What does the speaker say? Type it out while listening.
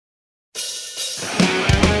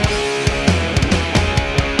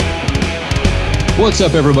What's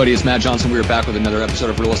up, everybody? It's Matt Johnson. We're back with another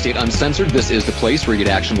episode of Real Estate Uncensored. This is the place where you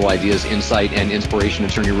get actionable ideas, insight, and inspiration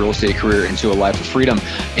to turn your real estate career into a life of freedom.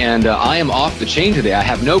 And I am off the chain today. I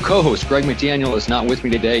have no co-host. Greg McDaniel is not with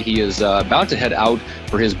me today. He is about to head out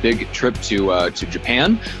for his big trip to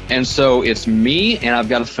Japan. And so it's me, and I've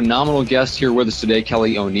got a phenomenal guest here with us today,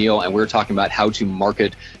 Kelly O'Neill, and we're talking about how to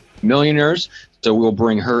market millionaires. So we'll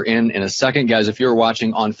bring her in a second. Guys, if you're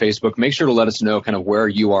watching on Facebook, make sure to let us know kind of where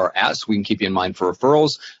you are at so we can keep you in mind for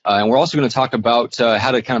referrals. And we're also going to talk about how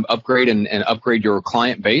to kind of upgrade and upgrade your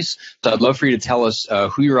client base. So I'd love for you to tell us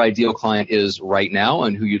who your ideal client is right now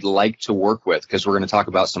and who you'd like to work with, because we're going to talk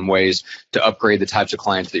about some ways to upgrade the types of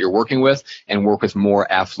clients that you're working with and work with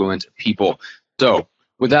more affluent people. So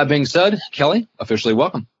with that being said, Kelly, officially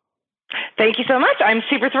welcome. Thank you so much. I'm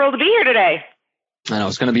super thrilled to be here today. I know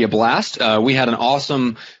it's going to be a blast. We had an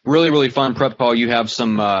awesome, really fun prep call. You have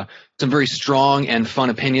some very strong and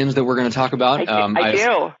fun opinions that we're going to talk about. I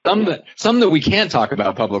do. Some that we can't talk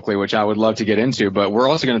about publicly, which I would love to get into. But we're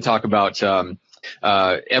also going to talk about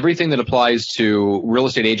everything that applies to real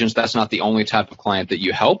estate agents. That's not the only type of client that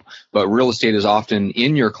you help, but real estate is often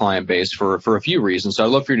in your client base for a few reasons. So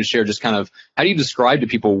I'd love for you to share just kind of how do you describe to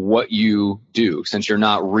people what you do, since you're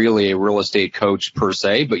not really a real estate coach per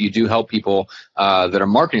se, but you do help people that are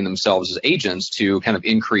marketing themselves as agents to kind of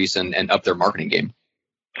increase and up their marketing game.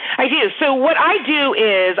 I do. So what I do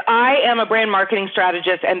is I am a brand marketing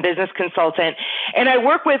strategist and business consultant, and I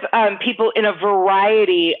work with people in a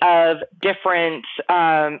variety of different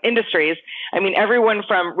industries. I mean, everyone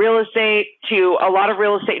from real estate to a lot of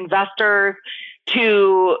real estate investors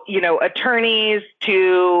to, attorneys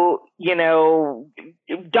to,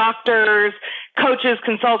 doctors, coaches,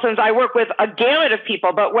 consultants. I work with a gamut of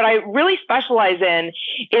people, but what I really specialize in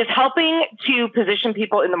is helping to position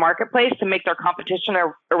people in the marketplace to make their competition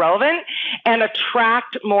irrelevant and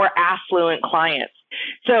attract more affluent clients.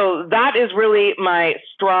 So that is really my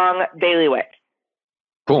strong bailiwick.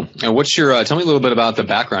 Cool. And what's your, tell me a little bit about the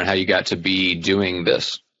background, how you got to be doing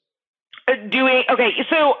this. There's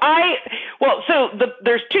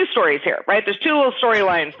two stories here, right? There's two little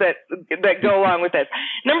storylines that go along with this.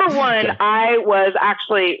 Number one, okay. I was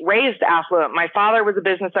actually raised affluent. My father was a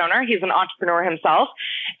business owner. He's an entrepreneur himself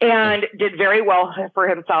and did very well for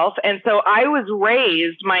himself. And so I was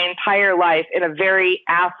raised my entire life in a very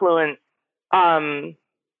affluent,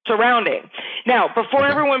 surrounding. Now, before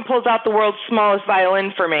everyone pulls out the world's smallest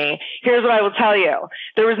violin for me, here's what I will tell you.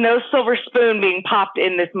 There was no silver spoon being popped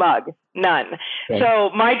in this mug. None. Okay. So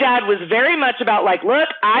my dad was very much about look,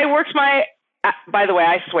 I worked by the way,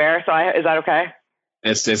 I swear. Is that okay?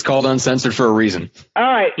 It's called uncensored for a reason. All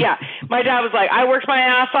right. Yeah. My dad was like, I worked my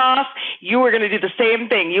ass off. You were going to do the same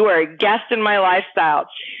thing. You are a guest in my lifestyle.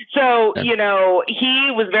 So, he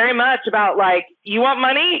was very much about you want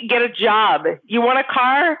money? Get a job. You want a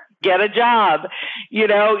car? Get a job. You're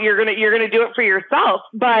going to do it for yourself.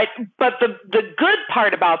 But the good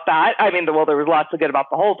part about that, there was lots of good about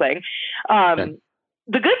the whole thing. Okay.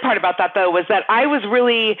 The good part about that, though, was that I was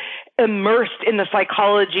really immersed in the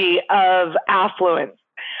psychology of affluence,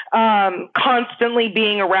 constantly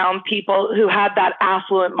being around people who had that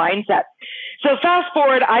affluent mindset. So fast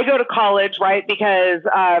forward, I go to college, right? Because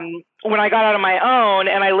when I got out on my own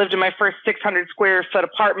and I lived in my first 600 square foot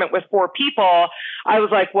apartment with 4 people, I was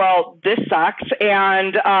like, well, this sucks.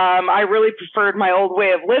 And I really preferred my old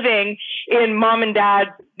way of living in mom and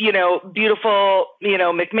dad's, beautiful,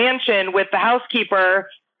 McMansion with the housekeeper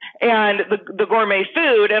and the gourmet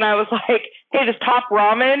food. And I was like, hey, this top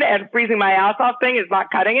ramen and freezing my ass off thing is not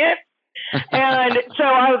cutting it. And so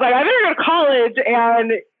I was like, I better go to college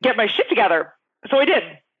and get my shit together. So I did.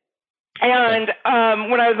 And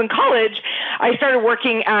when I was in college, I started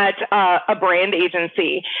working at a brand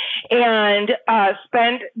agency and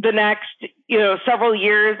spent the next, several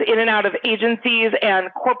years in and out of agencies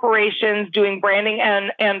and corporations doing branding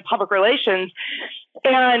and public relations.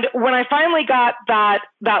 And when I finally got that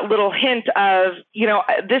little hint of,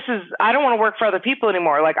 I don't want to work for other people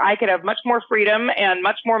anymore. I could have much more freedom and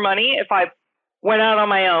much more money if I went out on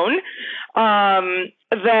my own.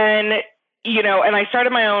 Then and I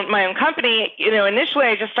started my own company. Initially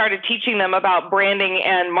I just started teaching them about branding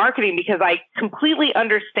and marketing because I completely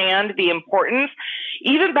understand the importance.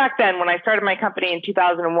 Even back then, when I started my company in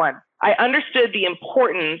 2001, I understood the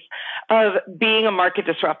importance of being a market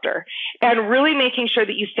disruptor and really making sure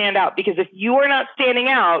that you stand out, because if you are not standing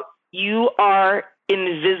out, you are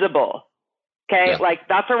invisible. Okay. Yeah.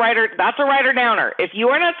 That's a writer downer. If you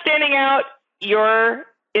are not standing out, you're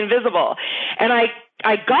invisible. And I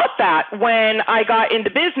I got that when I got into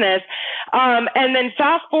business. And then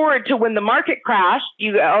fast forward to when the market crashed.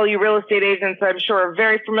 All you real estate agents, I'm sure, are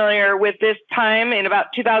very familiar with this time in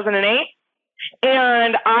about 2008.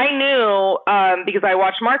 And I knew, because I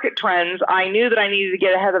watched market trends, I knew that I needed to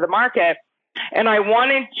get ahead of the market. And I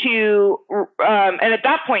wanted to, and at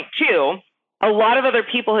that point too, a lot of other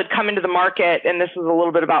people had come into the market, and this is a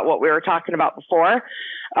little bit about what we were talking about before.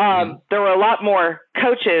 There were a lot more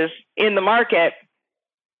coaches in the market,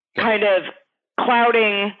 kind of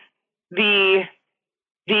clouding the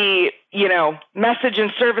message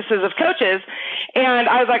and services of coaches. And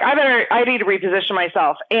I was like, I need to reposition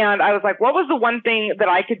myself. And I was like, what was the one thing that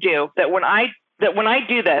I could do that when I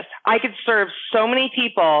do this, I could serve so many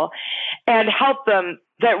people and help them,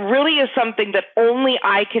 that really is something that only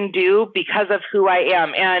I can do because of who I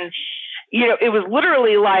am. And, it was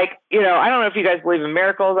literally like, I don't know if you guys believe in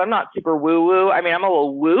miracles. I'm not super woo woo. I mean, I'm a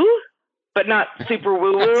little woo, but not super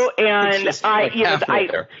woo woo. And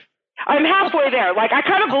I'm halfway there. Like, I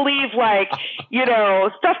kind of believe, like,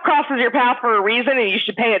 stuff crosses your path for a reason and you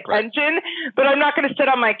should pay attention, but I'm not going to sit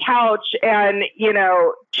on my couch and,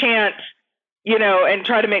 chant, and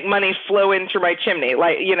try to make money flow in through my chimney.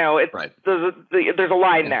 Like, there's a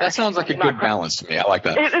line there. That sounds like a good balance to me. I like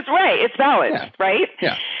that. It's right. It's balanced, right?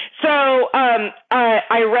 Yeah. So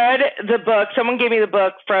I read the book. Someone gave me the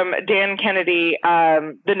book from Dan Kennedy,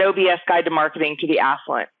 The No BS Guide to Marketing to the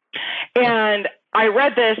Affluent. And I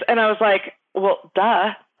read this and I was like, well,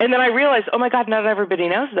 duh. And then I realized, oh my God, not everybody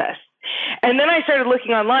knows this. And then I started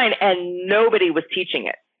looking online and nobody was teaching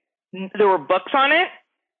it. There were books on it,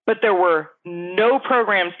 but there were no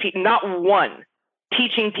programs, not one,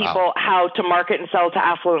 teaching people how to market and sell to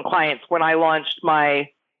affluent clients when I launched my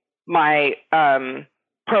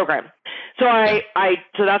program. So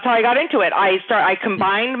so that's how I got into it. I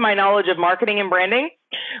combined my knowledge of marketing and branding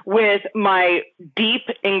with my deep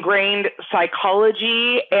ingrained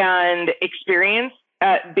psychology and experience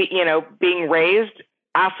at being raised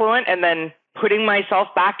affluent and then putting myself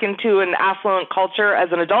back into an affluent culture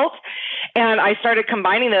as an adult. And I started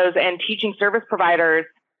combining those and teaching service providers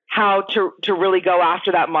how to really go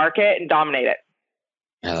after that market and dominate it.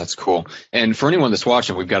 Yeah, that's cool. And for anyone that's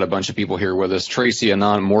watching, we've got a bunch of people here with us. Tracy,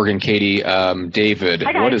 Anand, Morgan, Katie, David.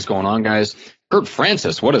 Hi, what is going on, guys? Kurt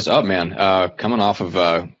Francis, what is up, man? Coming off of,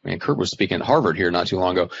 Kurt was speaking at Harvard here not too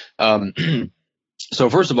long ago.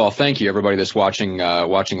 So first of all, thank you, everybody that's watching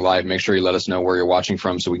live. Make sure you let us know where you're watching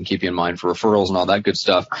from so we can keep you in mind for referrals and all that good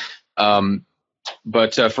stuff.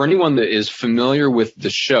 But for anyone that is familiar with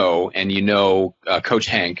the show and Coach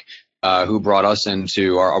Hank, who brought us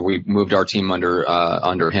into we moved our team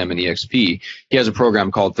under him in EXP. He has a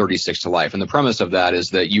program called 36 to Life. And the premise of that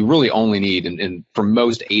is that you really only need, and for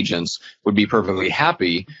most agents would be perfectly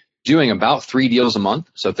happy doing about 3 deals a month.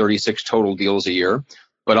 So 36 total deals a year.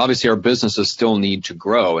 But obviously our businesses still need to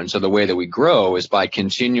grow. And so the way that we grow is by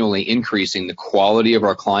continually increasing the quality of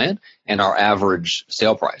our client and our average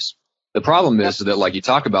sale price. The problem is that, like you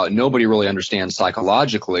talk about, nobody really understands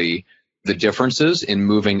psychologically the differences in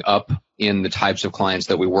moving up in the types of clients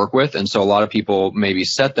that we work with. And so a lot of people maybe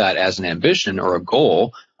set that as an ambition or a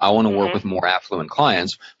goal. I want to work with more affluent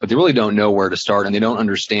clients, but they really don't know where to start. And they don't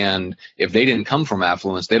understand, if they didn't come from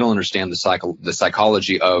affluence, they don't understand the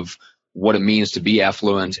psychology of what it means to be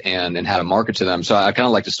affluent and how to market to them. So I kind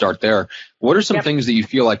of like to start there. What are some things that you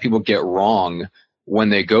feel like people get wrong when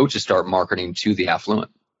they go to start marketing to the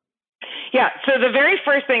affluent? Yeah. So the very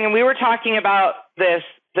first thing, and we were talking about this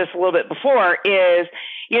a little bit before, is,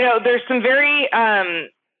 there's some very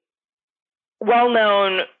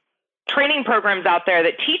well-known training programs out there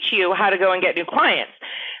that teach you how to go and get new clients.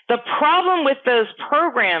 The problem with those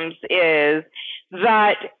programs is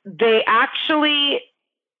that they actually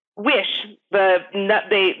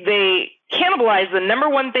they cannibalize the number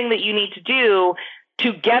one thing that you need to do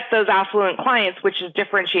to get those affluent clients, which is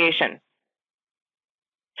differentiation.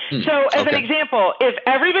 So as an example, if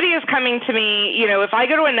everybody is coming to me, if I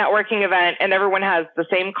go to a networking event and everyone has the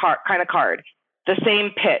same kind of card, the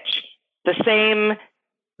same pitch, the same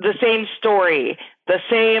story, the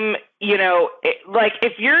same, like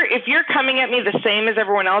if you're coming at me the same as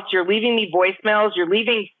everyone else, you're leaving me voicemails, you're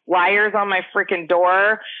leaving flyers on my freaking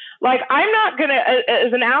door. Like, I'm not going to,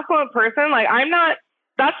 as an affluent person, like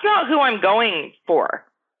that's not who I'm going for.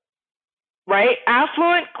 Right?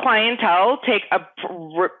 Affluent clientele take a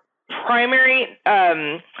primary,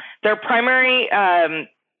 their primary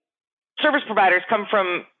service providers come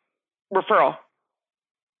from referral.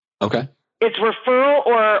 Okay. It's referral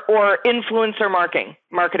or influencer marketing.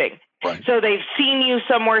 Right. So they've seen you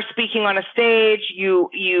somewhere speaking on a stage.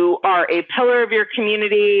 You are a pillar of your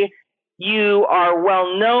community. You are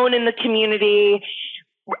well known in the community.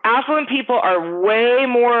 affluent people are way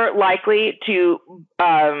more likely to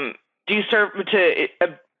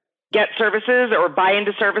get services or buy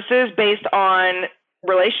into services based on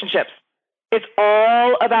relationships. It's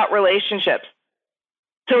all about relationships.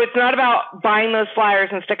 So it's not about buying those flyers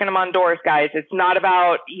and sticking them on doors, guys. It's not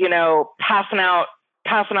about, passing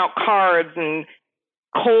out cards and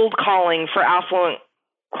cold calling for affluent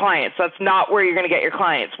clients. That's not where you're going to get your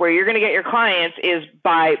clients. Where you're going to get your clients is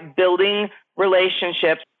by building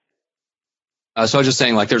relationships. So I was just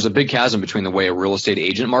saying, like, there's a big chasm between the way a real estate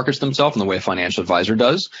agent markets themselves and the way a financial advisor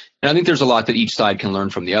does. And I think there's a lot that each side can learn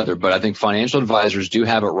from the other. But I think financial advisors do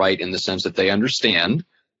have it right in the sense that they understand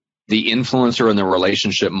the influencer and the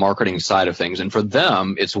relationship marketing side of things. And for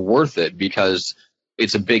them, it's worth it because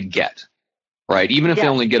it's a big get, right? Even if they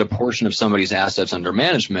only get a portion of somebody's assets under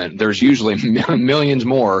management, there's usually millions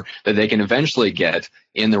more that they can eventually get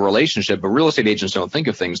in the relationship. But real estate agents don't think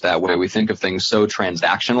of things that way. We think of things so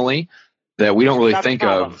transactionally that we don't really think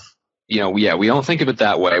of, we don't think of it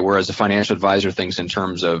that way. Whereas a financial advisor thinks in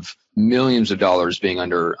terms of millions of dollars being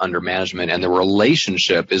under management, and the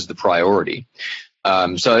relationship is the priority.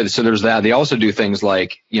 So there's that. They also do things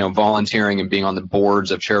like, volunteering and being on the boards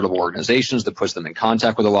of charitable organizations that puts them in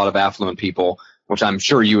contact with a lot of affluent people, which I'm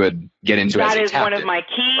sure you would get into. That is one of my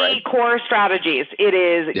key core strategies. It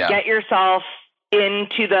is get yourself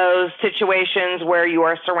into those situations where you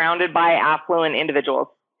are surrounded by affluent individuals.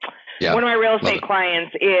 Yeah, one of my real estate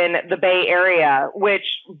clients in the Bay Area, which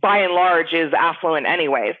by and large is affluent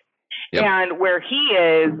anyways, and where he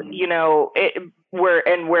is,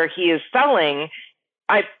 where he is selling,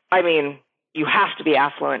 I mean, you have to be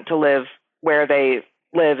affluent to live where they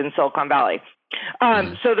live in Silicon Valley.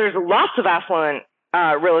 So there's lots of affluent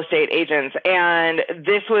real estate agents, and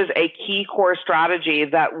this was a key core strategy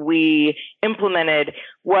that we implemented,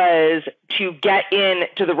 was to get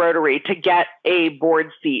into the Rotary, to get a board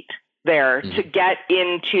seat there, to get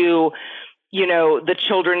into, the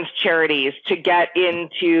children's charities, to get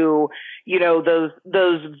into, the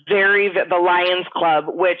Lions Club,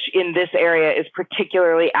 which in this area is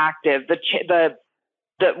particularly active, the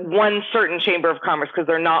one certain chamber of commerce, because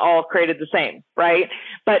they're not all created the same, right?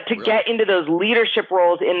 But to get into those leadership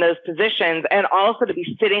roles in those positions, and also to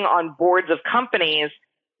be sitting on boards of companies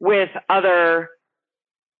with other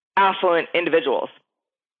affluent individuals.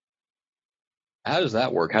 How does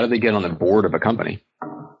that work? How do they get on the board of a company?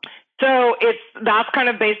 So that's kind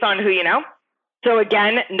of based on who you know. So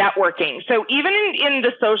again, networking. So even in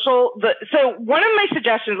the social, so one of my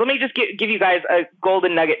suggestions, let me just give you guys a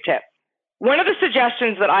golden nugget tip. One of the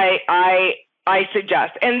suggestions that I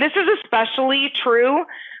suggest, and this is especially true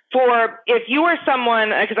for if you are someone,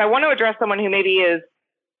 because I want to address someone who maybe is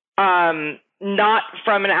not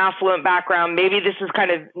from an affluent background, maybe this is kind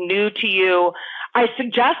of new to you. I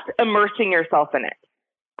suggest immersing yourself in it.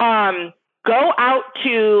 Go out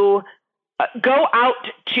to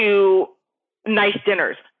nice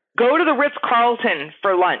dinners. Go to the Ritz-Carlton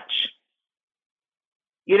for lunch.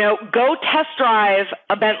 Go test drive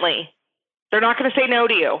a Bentley. They're not going to say no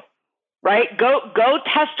to you, right? Go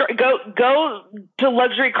to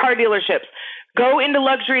luxury car dealerships. Go into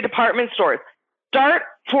luxury department stores. Start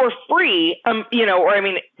for free,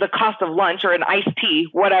 the cost of lunch or an iced tea,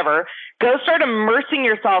 whatever. Go start immersing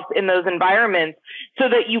yourself in those environments so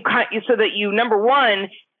that you number one,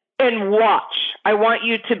 and watch. I want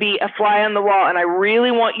you to be a fly on the wall, and I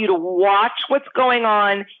really want you to watch what's going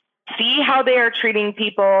on, see how they are treating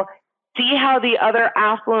people, see how the other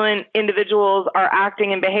affluent individuals are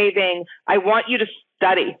acting and behaving. I want you to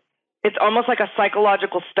study. It's almost like a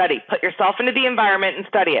psychological study. Put yourself into the environment and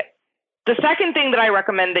study it. The second thing that I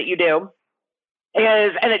recommend that you do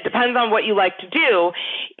is, and it depends on what you like to do,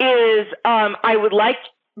 is I would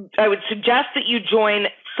suggest that you join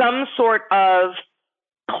some sort of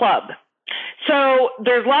club. So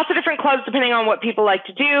there's lots of different clubs depending on what people like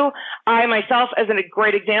to do. I myself, as a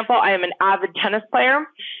great example, I am an avid tennis player.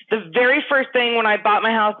 The very first thing when I bought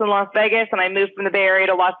my house in Las Vegas and I moved from the Bay Area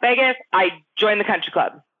to Las Vegas, I joined the country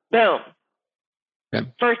club. Boom. Okay.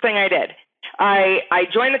 First thing I did. I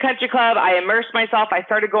joined the country club. I immersed myself. I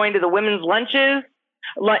started going to the women's lunches,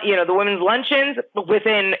 the women's luncheons.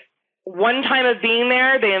 Within one time of being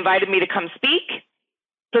there, they invited me to come speak.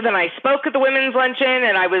 So then I spoke at the women's luncheon,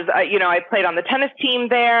 and I was, I played on the tennis team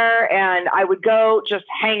there, and I would go just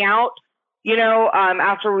hang out,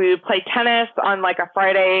 after we would play tennis on like a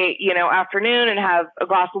Friday, afternoon, and have a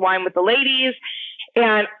glass of wine with the ladies.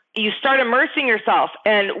 And you start immersing yourself.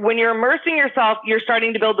 And when you're immersing yourself, you're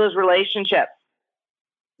starting to build those relationships.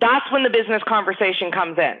 That's when the business conversation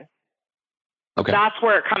comes in. Okay. That's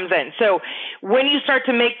where it comes in. So when you start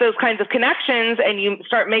to make those kinds of connections and you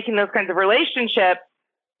start making those kinds of relationships,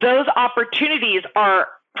 those opportunities are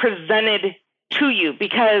presented to you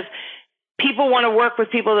because people want to work with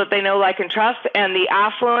people that they know, like, and trust. And the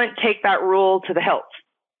affluent take that rule to the hilt.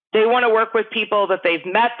 They want to work with people that they've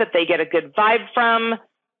met, that they get a good vibe from.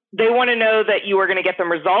 They want to know that you are going to get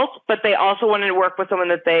them results, but they also want to work with someone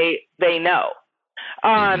that they know.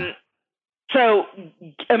 So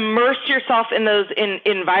immerse yourself in those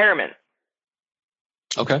environments.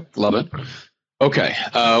 Okay, love it. Okay,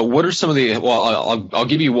 what are some of the? Well, I'll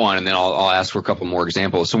give you one, and then I'll ask for a couple more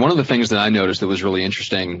examples. So one of the things that I noticed that was really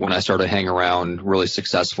interesting when I started hanging around really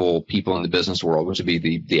successful people in the business world, which would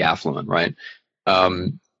be the affluent, right?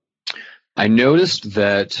 I noticed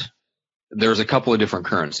that there's a couple of different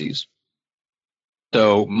currencies.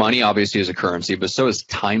 So money obviously is a currency, but so is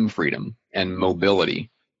time freedom and mobility,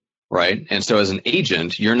 right? And so as an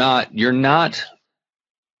agent, you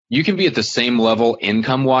can be at the same level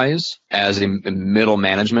income wise as a middle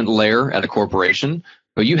management layer at a corporation,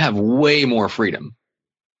 but you have way more freedom.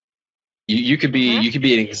 You could be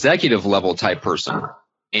an executive level type person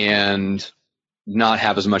and not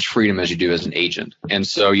have as much freedom as you do as an agent. And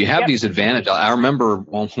so you have these advantages. I remember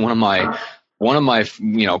one of my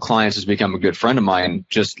clients has become a good friend of mine,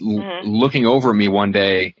 just looking over me one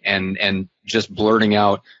day and just blurting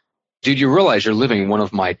out, dude, you realize you're living one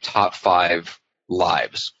of my top 5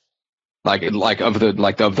 lives. Like of the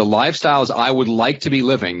lifestyles I would like to be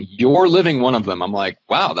living, you're living one of them. I'm like,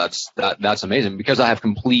 wow, that's amazing, because I have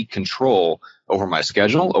complete control over my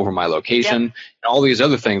schedule, over my location, and all these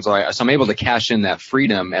other things. So I'm able to cash in that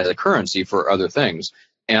freedom as a currency for other things.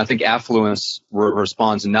 And I think affluence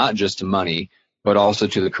responds not just to money, but also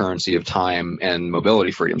to the currency of time and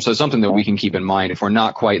mobility freedom. So it's something that we can keep in mind if we're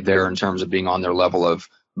not quite there in terms of being on their level of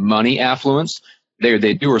money affluence.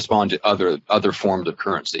 They do respond to other forms of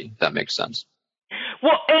currency. If that makes sense.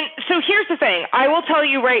 Well, and so here's the thing. I will tell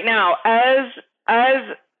you right now,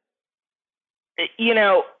 as you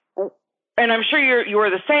know, and I'm sure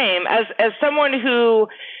you're the same, as someone who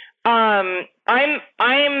I'm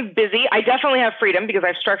busy. I definitely have freedom because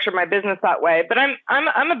I've structured my business that way, but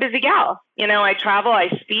I'm a busy gal. You know, I travel, I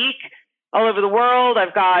speak all over the world.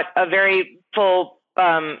 I've got a very full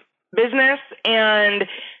business, and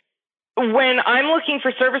when I'm looking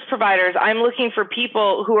for service providers, I'm looking for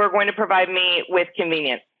people who are going to provide me with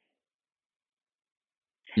convenience.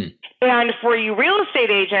 And for you real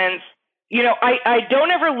estate agents, you know, I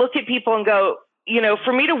don't ever look at people and go, you know,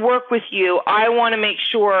 for me to work with you, I want to make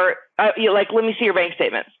sure, let me see your bank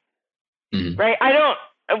statements, right?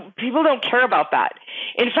 People don't care about that.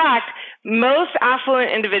 In fact, most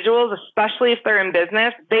affluent individuals, especially if they're in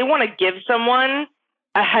business, they want to give someone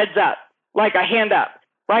a heads up, like a hand up.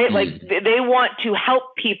 Right? Like they want to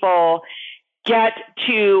help people get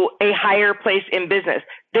to a higher place in business.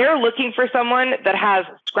 They're looking for someone that has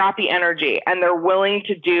scrappy energy and they're willing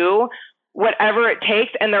to do whatever it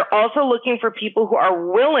takes. And they're also looking for people who are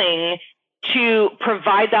willing to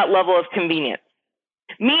provide that level of convenience.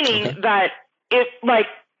 Meaning that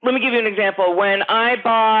let me give you an example. When I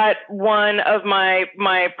bought one of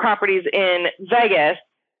my properties in Vegas,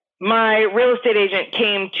 my real estate agent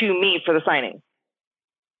came to me for the signing.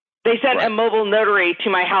 They sent a mobile notary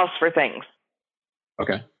to my house for things.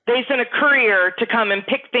 Okay. They sent a courier to come and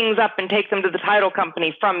pick things up and take them to the title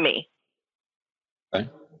company from me. Okay.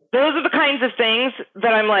 Those are the kinds of things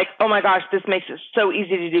that I'm like, oh my gosh, this makes it so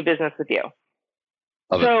easy to do business with you.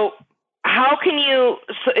 So how can you,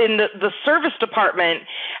 in the service department,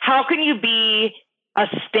 how can you be a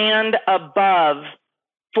stand above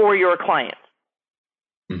for your clients?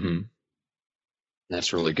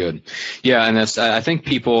 That's really good. Yeah. And I think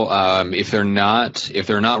people, if they're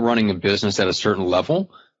not running a business at a certain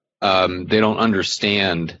level, they don't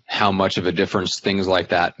understand how much of a difference things like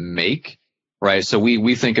that make. Right. So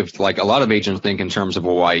we think of, like, a lot of agents think in terms of,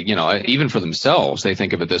 well, why, you know, even for themselves, they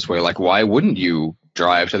think of it this way, like, why wouldn't you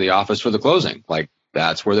drive to the office for the closing? Like,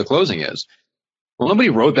 that's where the closing is. Well, nobody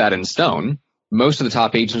wrote that in stone. Most of the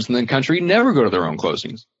top agents in the country never go to their own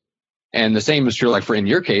closings. And the same is true, like, in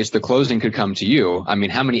your case, the closing could come to you. I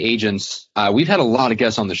mean, how many agents, we've had a lot of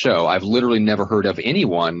guests on the show. I've literally never heard of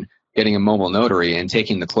anyone getting a mobile notary and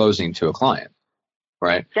taking the closing to a client.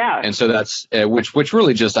 Right. Yeah. And so that's, which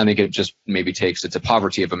really just, I think it just maybe it's a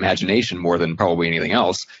poverty of imagination more than probably anything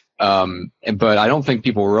else. But I don't think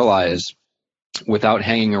people realize, without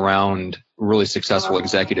hanging around really successful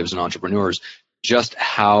executives and entrepreneurs, just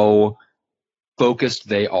how focused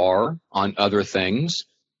they are on other things,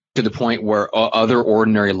 to the point where other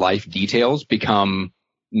ordinary life details become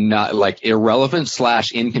not, like, irrelevant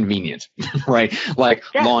 / inconvenient, right? Like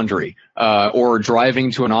laundry, or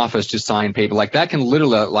driving to an office to sign paper. Like, that can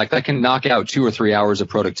literally, that can knock out 2 or 3 hours of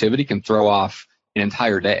productivity, can throw off an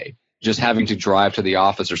entire day just having to drive to the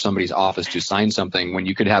office or somebody's office to sign something when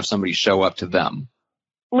you could have somebody show up to them.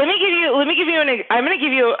 I'm going to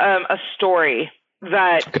give you a story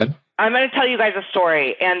that okay. I'm going to tell you guys a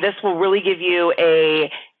story, and this will really give you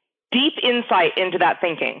a deep insight into that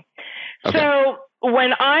thinking. Okay. So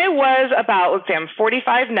when I was about, let's say I'm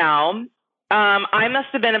 45 now, I must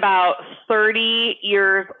have been about 30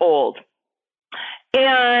 years old.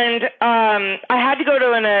 And I had to go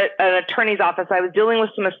to an attorney's office. I was dealing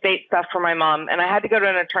with some estate stuff for my mom, and I had to go to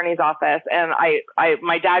an attorney's office. And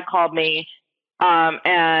my dad called me,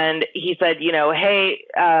 and he said, hey,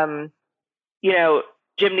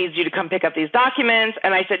 Jim needs you to come pick up these documents.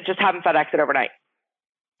 And I said, just have him FedEx it overnight.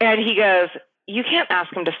 And he goes, you can't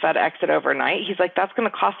ask him to FedEx it overnight. He's like, that's going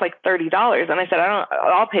to cost like $30. And I said,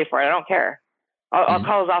 I'll pay for it. I don't care. I'll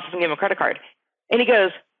call his office and give him a credit card. And he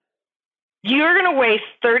goes, you're going to waste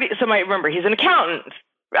 30. So remember, he's an accountant,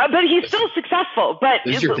 but he's still successful. But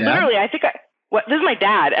literally, this is my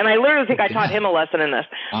dad. And I literally think I taught him a lesson in this.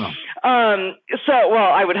 Oh.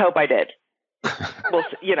 I would hope I did. Well,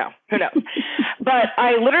 who knows? But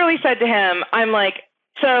I literally said to him, I'm like,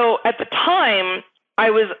 so at the time I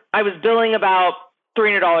was billing about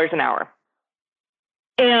 $300 an hour.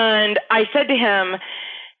 And I said to him,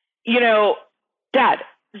 Dad,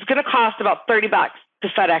 it's going to cost about $30 to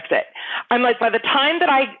FedEx it. I'm like, by the time that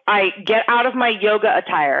I get out of my yoga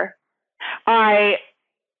attire, I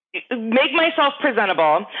make myself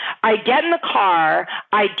presentable, I get in the car,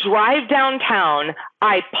 I drive downtown,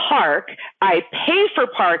 I park, I pay for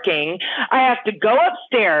parking, I have to go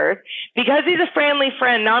upstairs because he's a friendly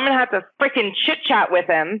friend. Now I'm going to have to freaking chit chat with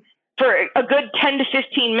him for a good 10 to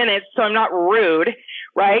 15 minutes so I'm not rude,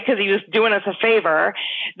 right? Because he was doing us a favor.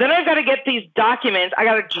 Then I've got to get these documents. I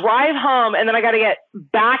got to drive home, and then I got to get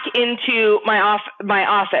back into my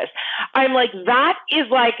office. I'm like, that is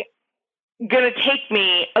like going to take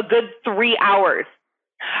me a good 3 hours.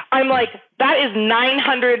 I'm like, that is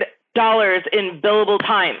 $900 in billable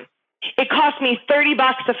time. It cost me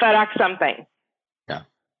 $30 to FedEx something. Yeah.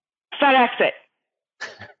 FedEx it.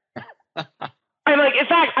 I'm like, in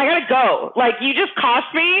fact, I gotta go. Like, you just cost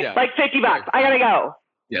me like $50. I gotta go.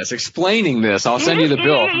 Yes, explaining this, I'll send you the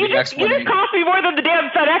bill. You just cost me more than the damn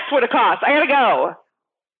FedEx would have cost. I gotta go.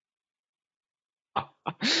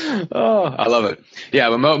 Oh, I love it. Yeah,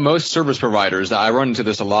 but most service providers, I run into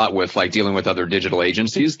this a lot with like dealing with other digital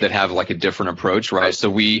agencies that have like a different approach, right? So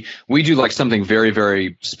we do like something very,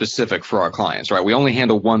 very specific for our clients, right? We only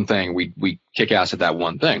handle one thing. We kick ass at that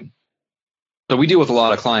one thing. So we deal with a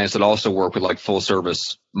lot of clients that also work with like full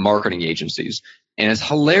service marketing agencies. And it's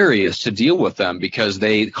hilarious to deal with them because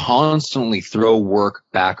they constantly throw work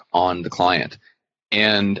back on the client.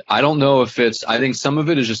 And I don't know if I think some of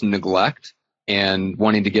it is just neglect and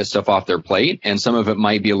wanting to get stuff off their plate. And some of it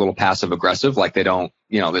might be a little passive aggressive. Like they don't,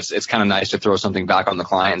 it's kind of nice to throw something back on the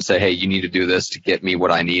client and say, hey, you need to do this to get me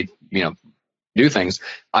what I need, do things.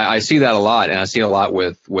 I see that a lot. And I see it a lot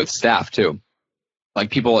with staff too. Like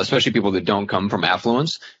people, especially people that don't come from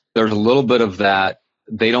affluence, there's a little bit of that.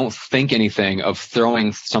 They don't think anything of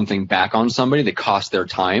throwing something back on somebody that costs their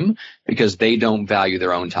time because they don't value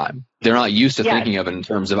their own time. They're not used to thinking of it in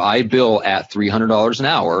terms of I bill at $300 an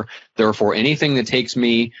hour. Therefore, anything that takes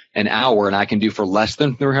me an hour and I can do for less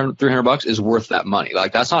than $300 is worth that money.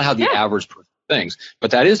 Like that's not how the average person thinks,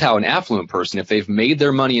 but that is how an affluent person, if they've made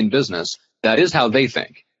their money in business, that is how they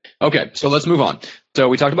think. Okay, so let's move on. So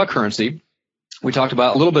we talked about currency. We talked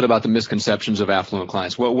about a little bit about the misconceptions of affluent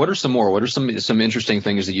clients. What are some more? What are some interesting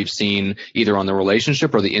things that you've seen either on the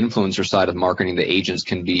relationship or the influencer side of marketing that agents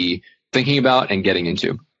can be thinking about and getting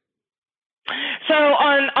into? So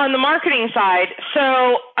on the marketing side,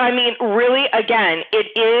 really, again, it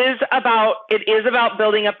is about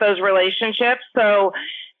building up those relationships. So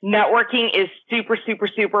networking is super, super,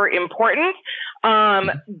 super important. I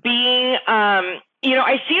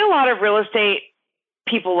see a lot of real estate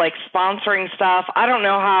people like sponsoring stuff. I don't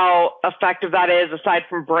know how effective that is aside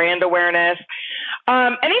from brand awareness.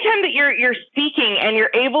 Anytime that you're speaking and you're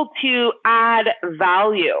able to add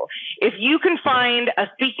value, if you can find a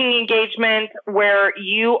speaking engagement where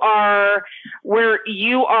you are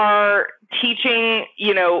teaching,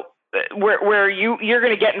 where you're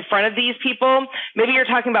going to get in front of these people, maybe you're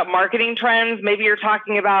talking about marketing trends, maybe you're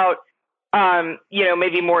talking about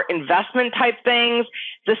maybe more investment type things.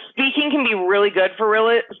 The speaking can be really good for real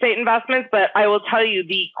estate investments, but I will tell you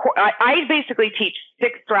I basically teach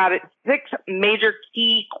six major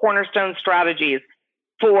key cornerstone strategies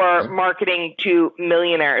for marketing to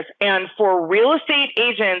millionaires. And for real estate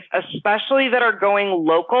agents, especially that are going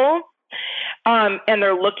local, and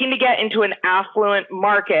they're looking to get into an affluent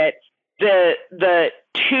market, the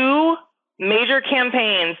two major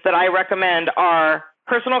campaigns that I recommend are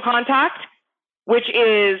personal contact, which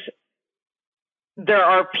is there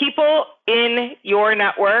are people in your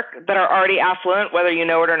network that are already affluent, whether you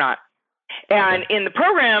know it or not. And in the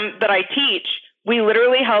program that I teach, we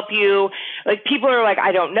literally help you. Like, people are like,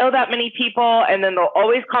 I don't know that many people. And then they'll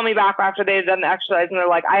always call me back after they've done the exercise. And they're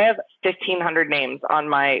like, I have 1,500 names on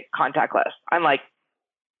my contact list. I'm like,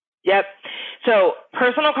 yep. So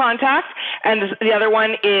personal contact. And the other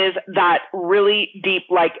one is that really deep,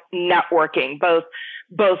 like, networking, both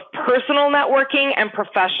personal networking and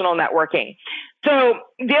professional networking. So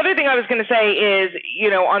the other thing I was going to say is,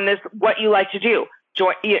 on this, what you like to do,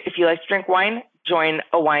 if you like to drink wine, join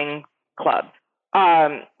a wine club.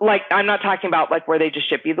 Like, I'm not talking about like where they just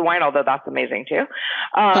ship you the wine, although that's amazing too.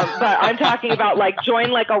 But I'm talking about like join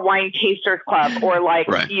like a wine tasters club, or like,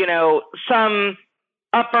 right. Some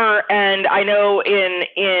upper end. I know in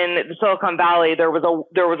the Silicon Valley, there was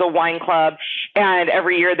a wine club, and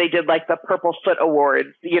every year they did like the Purple Foot Awards,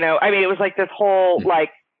 it was like this whole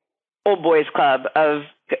like old boys club of,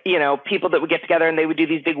 people that would get together and they would do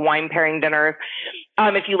these big wine pairing dinners.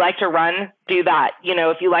 If you like to run, do that.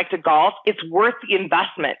 If you like to golf, it's worth the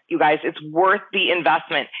investment, you guys. It's worth the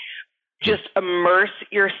investment. Just immerse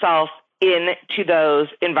yourself into those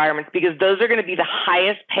environments, because those are going to be the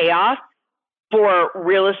highest payoff for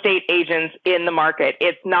real estate agents in the market.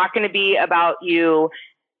 It's not going to be about you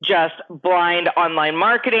just blind online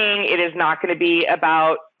marketing. It is not going to be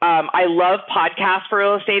about, I love podcasts for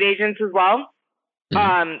real estate agents as well.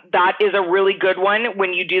 That is a really good one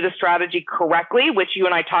when you do the strategy correctly, which you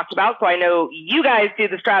and I talked about. So I know you guys do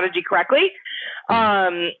the strategy correctly.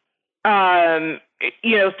 Things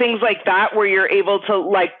like that, where you're able to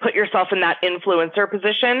like put yourself in that influencer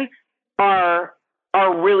position are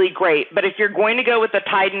really great. But if you're going to go with the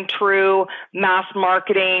tried and true mass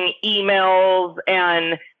marketing, emails,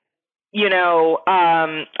 and,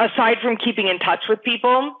 aside from keeping in touch with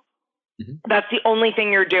people, that's the only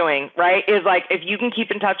thing you're doing, right? Is like, if you can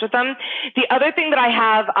keep in touch with them. The other thing that I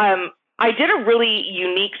have, I did a really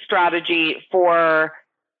unique strategy for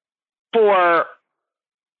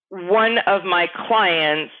one of my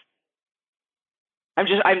clients.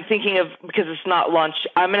 I'm thinking of, because it's not lunch,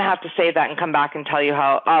 I'm going to have to say that and come back and tell you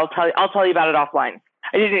how. I'll tell you about it offline.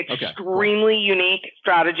 I did an extremely unique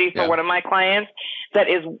strategy for one of my clients that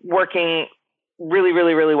is working really,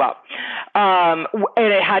 really, really well. And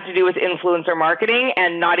it had to do with influencer marketing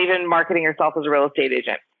and not even marketing yourself as a real estate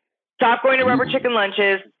agent. Stop going to rubber chicken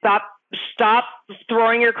lunches. Stop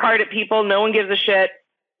throwing your card at people. No one gives a shit.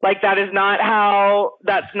 Like, that's not how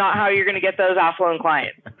you're going to get those affluent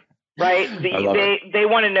clients, right? They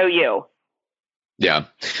want to know you. Yeah.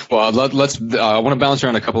 Well, I want to bounce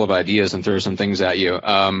around a couple of ideas and throw some things at you.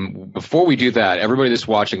 Before we do that, everybody that's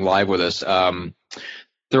watching live with us,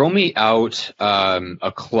 throw me out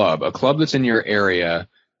a club that's in your area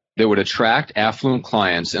that would attract affluent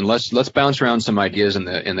clients. And let's bounce around some ideas in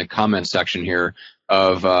the comment section here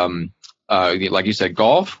of, like you said,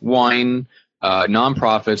 golf, wine,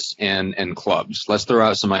 nonprofits, and clubs. Let's throw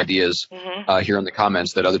out some ideas here in the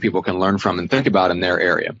comments that other people can learn from and think about in their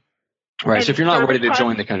area. Right. And so if you're not ready to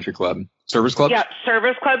join the country club, service clubs? Yeah,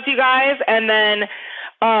 service clubs, you guys. And then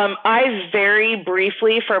I very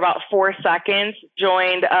briefly, for about 4 seconds,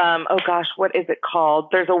 joined, what is it called?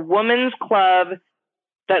 There's a women's club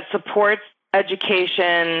that supports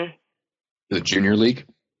education. The Junior League?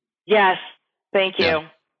 Yes. Thank you. Yeah.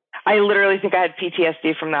 I literally think I had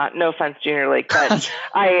PTSD from that. No offense, Junior League, but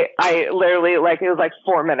I literally, like, it was like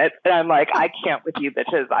 4 minutes, and I'm like, I can't with you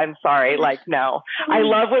bitches. I'm sorry. Like, no. I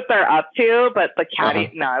love what they're up to, but the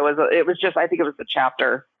caddy, no, it was just, I think it was the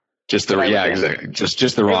chapter. Just the exactly.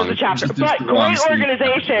 Just the wrong chapter. But great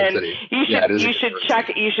organization. You should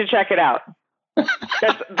check it out.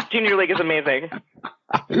 Junior League is amazing.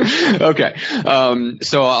 Okay.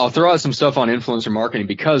 So I'll throw out some stuff on influencer marketing,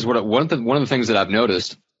 because one of the things that I've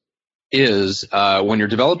noticed is when you're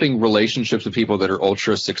developing relationships with people that are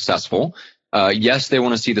ultra successful, yes, they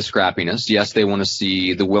want to see the scrappiness. Yes, they want to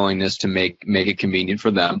see the willingness to make it convenient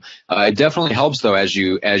for them. It definitely helps, though, as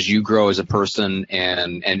you grow as a person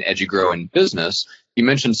and as you grow in business. You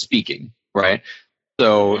mentioned speaking, right?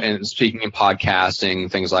 So, and speaking and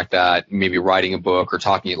podcasting, things like that, maybe writing a book or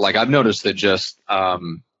talking. Like, I've noticed that just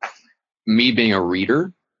me being a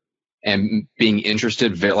reader and being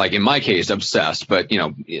interested, like in my case, obsessed, but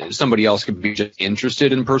somebody else could be just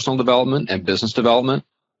interested in personal development and business development.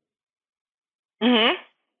 Mm-hmm.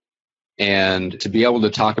 And to be able to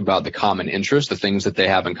talk about the common interests, the things that they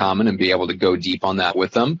have in common, and be able to go deep on that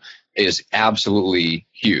with them is absolutely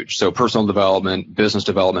huge. So personal development, business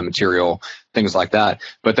development material, things like that.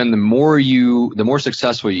 But then the more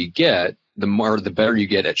successful you get, the better you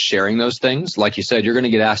get at sharing those things. Like you said, you're going to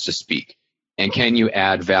get asked to speak. And can you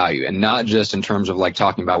add value? And not just in terms of like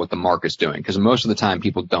talking about what the market's doing, because most of the time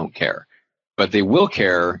people don't care. But they will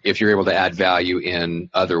care if you're able to add value in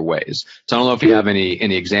other ways. So I don't know if you have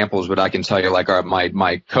any examples, but I can tell you, like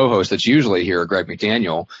my co-host that's usually here, Greg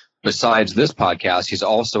McDaniel, besides this podcast, he's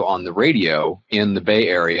also on the radio in the Bay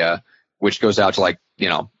Area, which goes out to like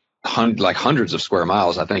hundreds of square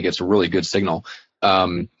miles. I think it's a really good signal.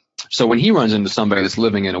 So when he runs into somebody that's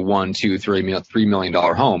living in a $1, $2, $3 million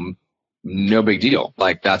home, no big deal.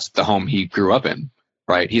 Like that's the home he grew up in.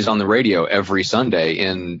 Right. He's on the radio every Sunday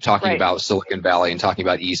in talking about Silicon Valley and talking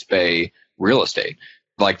about East Bay real estate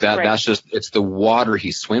like that. Right. That's just, it's the water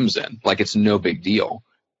he swims in. Like it's no big deal.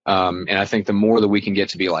 And I think the more that we can get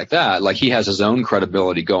to be like that, like he has his own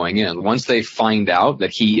credibility going in. Once they find out that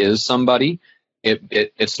he is somebody,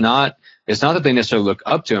 it's not that they necessarily look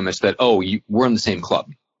up to him. It's that, we're in the same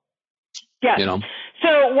club. Yeah.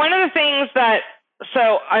 So one of the things that,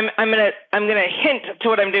 so I'm gonna hint to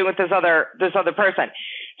what I'm doing with this other person.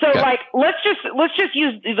 So like let's just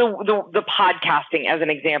use the podcasting as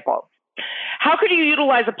an example. How could you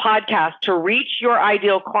utilize a podcast to reach your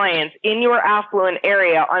ideal clients in your affluent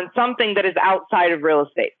area on something that is outside of real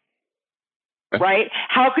estate? Right?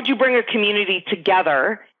 How could you bring a community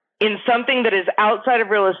together in something that is outside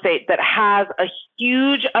of real estate that has a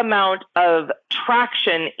huge amount of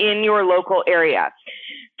traction in your local area?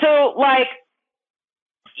 So like,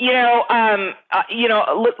 let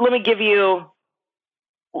me give you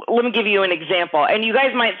an example. And you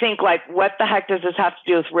guys might think like, what the heck does this have to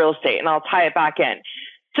do with real estate? And I'll tie it back in.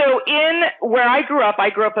 So in where I grew up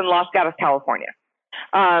in Los Gatos, California,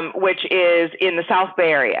 which is in the South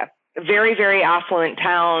Bay area, very, very affluent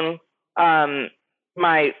town.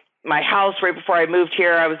 My house right before I moved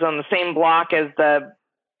here, I was on the same block as the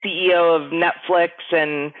CEO of Netflix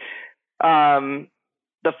and,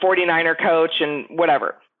 the 49er coach and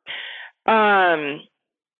whatever.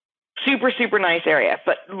 Super, super nice area.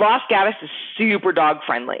 But Los Gatos is super dog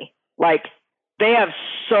friendly. Like they have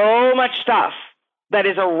so much stuff that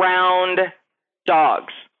is around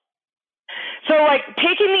dogs. So like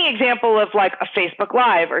taking the example of like a Facebook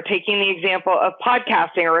Live or taking the example of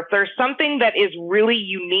podcasting, or if there's something that is really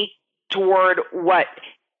unique toward what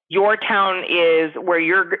your town is, where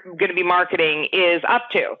you're going to be marketing is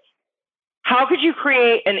up to. How could you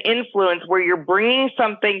create an influence where you're bringing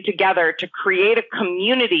something together to create a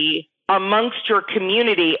community amongst your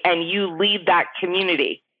community and you lead that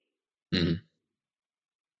community? Mm-hmm.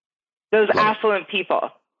 Those affluent people.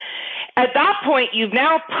 At that point, you've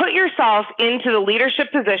now put yourself into the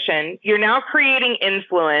leadership position. You're now creating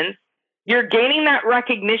influence. You're gaining that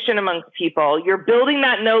recognition amongst people. You're building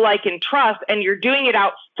that know, like, and trust, and you're doing it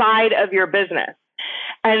outside of your business.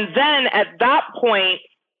 And then at that point,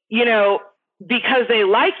 because they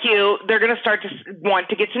like you, they're going to start to want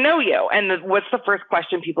to get to know you. And what's the first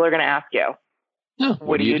question people are going to ask you?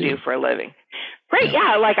 What do you do for a living? Great.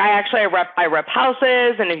 Yeah. Like I rep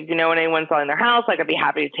houses, and if you know anyone selling their house, like I'd be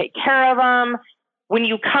happy to take care of them. When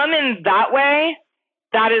you come in that way,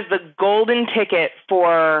 that is the golden ticket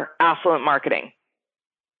for affluent marketing.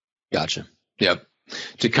 Gotcha. Yep.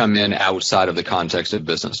 To come in outside of the context of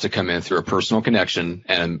business, to come in through a personal connection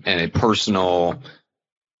and a personal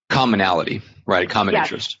commonality, right? A common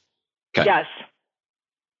interest. Okay. Yes.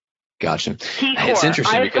 Gotcha. It's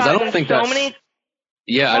interesting because I don't think that's.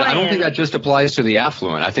 I don't think that just applies to the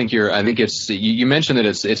affluent. I think it's you mentioned that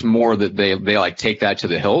it's more that they like take that to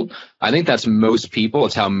the hilt. I think that's most people.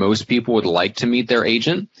 It's how most people would like to meet their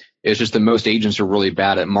agent. It's just that most agents are really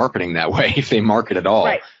bad at marketing that way, if they market at all.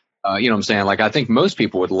 Right. You know what I'm saying? Like I think most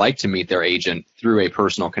people would like to meet their agent through a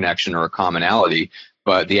personal connection or a commonality,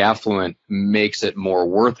 but the affluent makes it more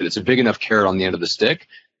worth it. It's a big enough carrot on the end of the stick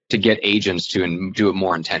to get agents to do it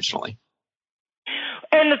more intentionally.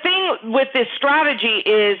 And the thing with this strategy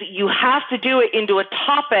is you have to do it into a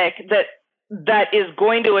topic that is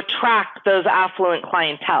going to attract those affluent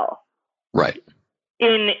clientele. Right.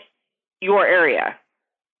 In your area.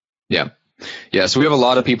 Yeah. Yeah. So we have a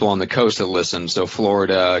lot of people on the coast that listen. So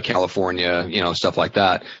Florida, California, stuff like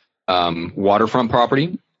that. Waterfront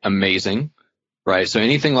property, amazing. Right. So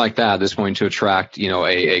anything like that's going to attract,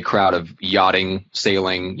 a crowd of yachting,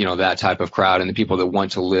 sailing, that type of crowd, and the people that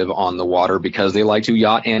want to live on the water because they like to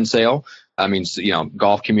yacht and sail. I mean,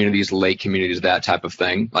 golf communities, lake communities, that type of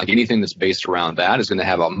thing. Like anything that's based around that is going to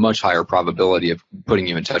have a much higher probability of putting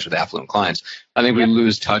you in touch with affluent clients. I think we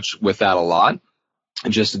lose touch with that a lot.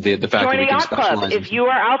 Just the fact that we can specialize. Join a yacht club. If you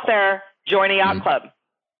are out there, join a yacht club.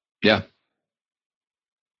 Yeah.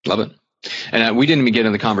 Love it. And we didn't even get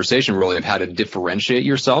in the conversation really of how to differentiate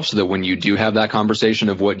yourself so that when you do have that conversation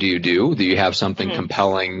of what do you do, that you have something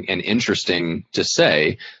compelling and interesting to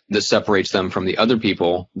say that separates them from the other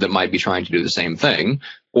people that might be trying to do the same thing.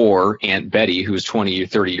 Or Aunt Betty, who's 20 or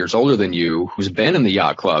 30 years older than you, who's been in the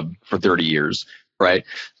yacht club for 30 years. Right.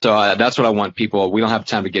 So that's what I want people. We don't have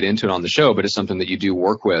time to get into it on the show, but it's something that you do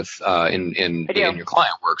work with in your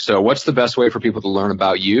client work. So what's the best way for people to learn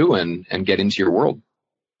about you and get into your world?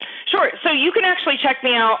 Sure. So you can actually check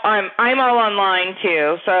me out. I'm all online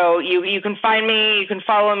too. So you can find me. You can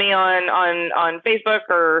follow me on Facebook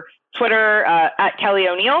or Twitter at Kelly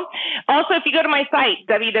O'Neill. Also, if you go to my site,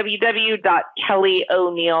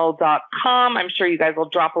 www.kellyoneal.com, I'm sure you guys will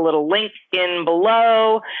drop a little link in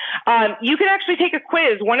below. You can actually take a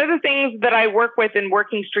quiz. One of the things that I work with in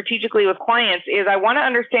working strategically with clients is I want to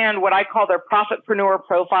understand what I call their profitpreneur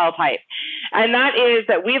profile type. And that is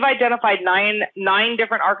that we've identified nine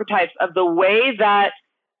different archetypes of the way that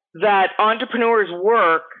entrepreneurs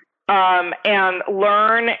work and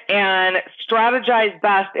learn and strategize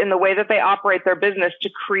best in the way that they operate their business to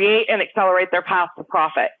create and accelerate their path to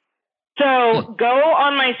profit. So go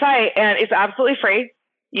on my site, and it's absolutely free.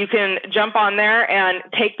 You can jump on there and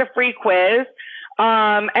take the free quiz.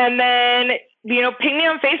 And then, ping me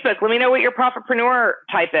on Facebook. Let me know what your profitpreneur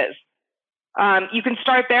type is. You can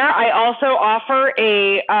start there. I also offer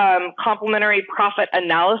a complimentary profit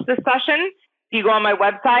analysis session. You go on my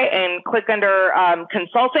website and click under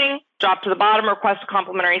consulting, drop to the bottom, request a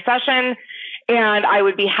complimentary session, and I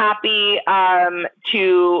would be happy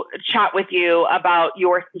to chat with you about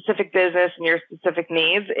your specific business and your specific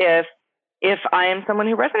needs if I am someone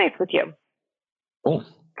who resonates with you. Cool.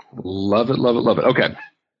 Love it, love it, love it. Okay.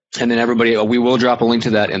 And then everybody, we will drop a link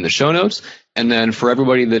to that in the show notes. And then for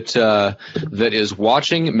everybody that is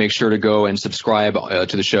watching, make sure to go and subscribe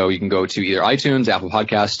to the show. You can go to either iTunes, Apple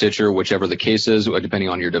Podcasts, Stitcher, whichever the case is, depending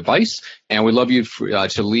on your device. And we'd love you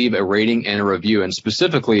to leave a rating and a review. And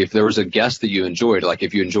specifically, if there was a guest that you enjoyed, like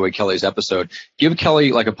if you enjoyed Kelly's episode, give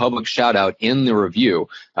Kelly like a public shout out in the review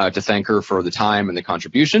to thank her for the time and the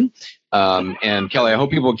contribution. And Kelly, I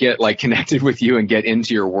hope people get like connected with you and get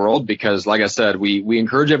into your world, because like I said, we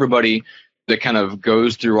encourage everybody that kind of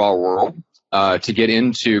goes through our world to get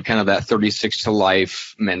into kind of that 36 to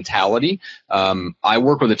life mentality. I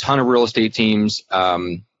work with a ton of real estate teams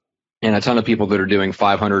and a ton of people that are doing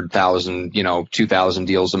 500,000, 2,000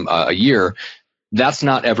 deals a year. That's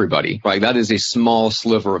not everybody. Like that is a small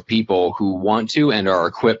sliver of people who want to and are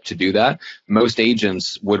equipped to do that. Most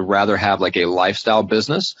agents would rather have like a lifestyle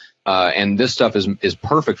business. And this stuff is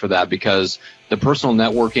perfect for that, because the personal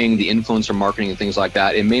networking, the influencer marketing and things like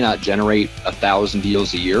that, it may not generate 1,000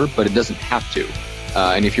 deals a year, but it doesn't have to.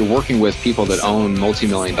 And if you're working with people that own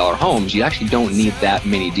multi-million-dollar homes, you actually don't need that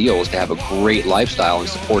many deals to have a great lifestyle and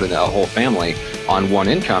support a whole family on one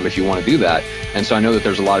income if you want to do that. And so I know that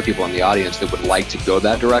there's a lot of people in the audience that would like to go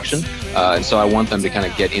that direction. And so I want them to kind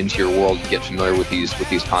of get into your world and get familiar with these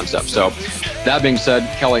concepts. So that being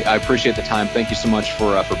said, Kelly, I appreciate the time. Thank you so much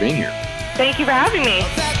for being here. Thank you for having me.